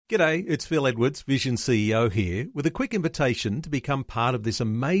G'day, it's Phil Edwards, Vision CEO here, with a quick invitation to become part of this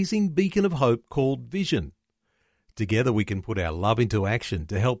amazing beacon of hope called Vision. Together we can put our love into action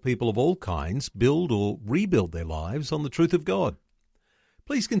to help people of all kinds build or rebuild their lives on the truth of God.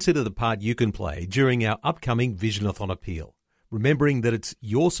 Please consider the part you can play during our upcoming Visionathon appeal, remembering that it's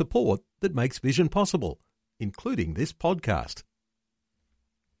your support that makes Vision possible, including this podcast.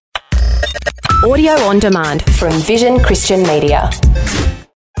 Audio on demand from Vision Christian Media.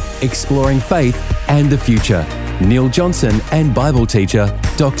 Exploring faith and the future. Neil Johnson and Bible teacher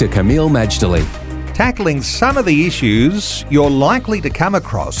Dr. Kameel Majdali. Tackling some of the issues you're likely to come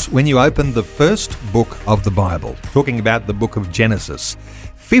across when you open the first book of the Bible. Talking about the book of Genesis.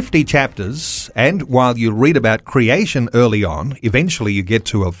 50 chapters, and while you read about creation early on, eventually you get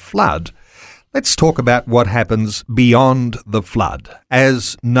to a flood. Let's talk about what happens beyond the flood.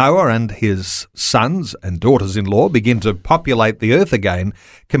 As Noah and his sons and daughters-in-law begin to populate the earth again,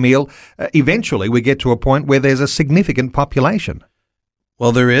 Kameel, eventually we get to a point where there's a significant population.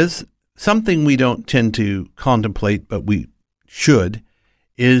 Well, there is. Something we don't tend to contemplate, but we should,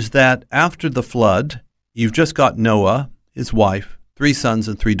 is that after the flood, you've just got Noah, his wife, 3 sons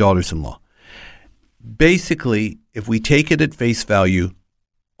and 3 daughters-in-law. Basically, if we take it at face value,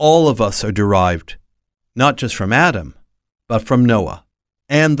 all of us are derived not just from Adam, but from Noah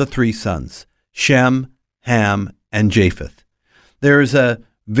and the 3 sons, Shem, Ham, and Japheth. There is a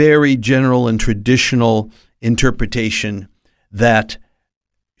very general and traditional interpretation that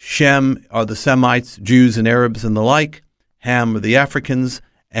Shem are the Semites, Jews and Arabs and the like, Ham are the Africans,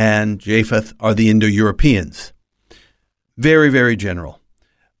 and Japheth are the Indo-Europeans. Very, very general.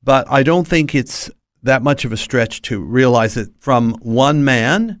 But I don't think it's that much of a stretch to realize that from one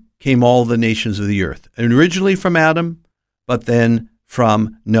man came all the nations of the earth. And originally from Adam, but then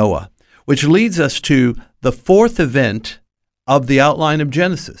from Noah, which leads us to the 4th event of the outline of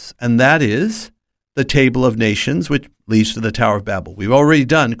Genesis, and that is the Table of Nations, which leads to the Tower of Babel. We've already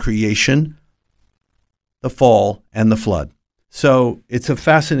done creation, the fall, and the flood. So it's a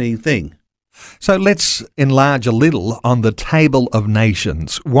fascinating thing. So let's enlarge a little on the Table of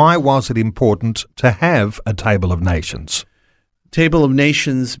Nations. Why was it important to have a Table of Nations? Table of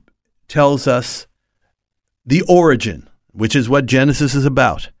Nations tells us the origin, which is what Genesis is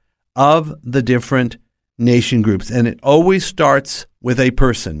about, of the different nation groups. And it always starts with a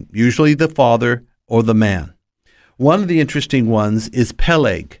person, usually the father or the man. One of the interesting ones is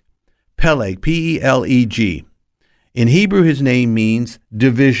Peleg. Peleg, P-E-L-E-G. In Hebrew, his name means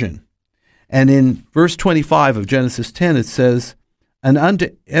division. And in verse 25 of Genesis 10, it says, "And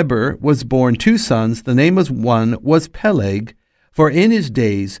unto Eber was born 2 sons. The name of one was Peleg, for in his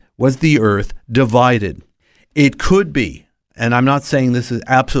days was the earth divided." It could be, and I'm not saying this is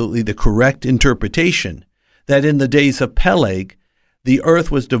absolutely the correct interpretation, that in the days of Peleg, the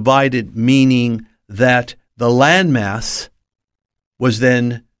earth was divided, meaning that the landmass was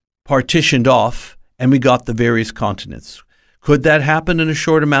then partitioned off and we got the various continents. Could that happen in a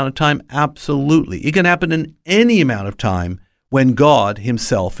short amount of time? Absolutely. It can happen in any amount of time when God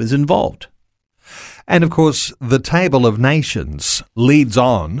himself is involved. And of course, the Table of Nations leads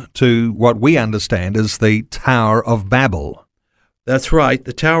on to what we understand as the Tower of Babel. That's right.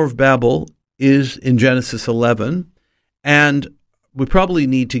 The Tower of Babel is in Genesis 11, and we probably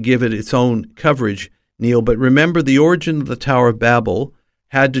need to give it its own coverage, Neil, but remember the origin of the Tower of Babel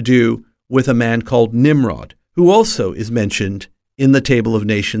had to do with a man called Nimrod, who also is mentioned in the Table of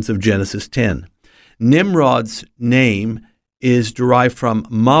Nations of Genesis 10. Nimrod's name is derived from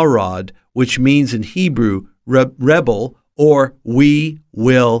Marad, which means in Hebrew, rebel, or we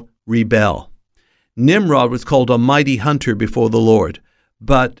will rebel. Nimrod was called a mighty hunter before the Lord,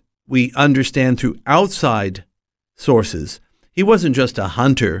 but we understand through outside sources, he wasn't just a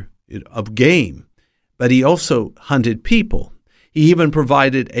hunter of game, but he also hunted people. He even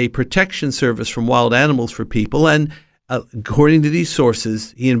provided a protection service from wild animals for people, and according to these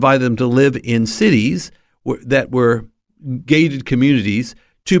sources, he invited them to live in cities that were gated communities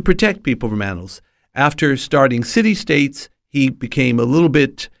to protect people from animals. After starting city-states, he became a little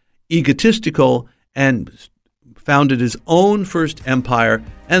bit egotistical and founded his own first empire,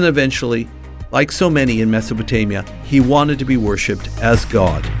 and eventually, like so many in Mesopotamia, he wanted to be worshipped as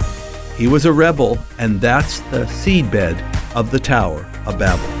God. He was a rebel, and that's the seedbed of the Tower of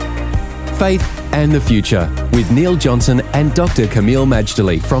Babel. Faith and the Future with Neil Johnson and Dr. Kameel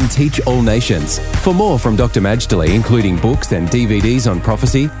Majdali from Teach All Nations. For more from Dr. Majdali, including books and DVDs on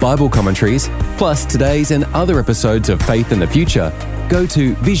prophecy, Bible commentaries, plus today's and other episodes of Faith and the Future, go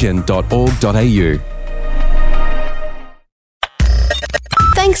to vision.org.au.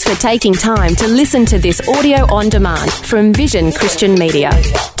 Thanks for for taking time to listen to this audio on demand from Vision Christian Media.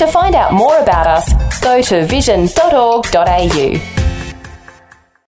 To find out more about us, go to vision.org.au.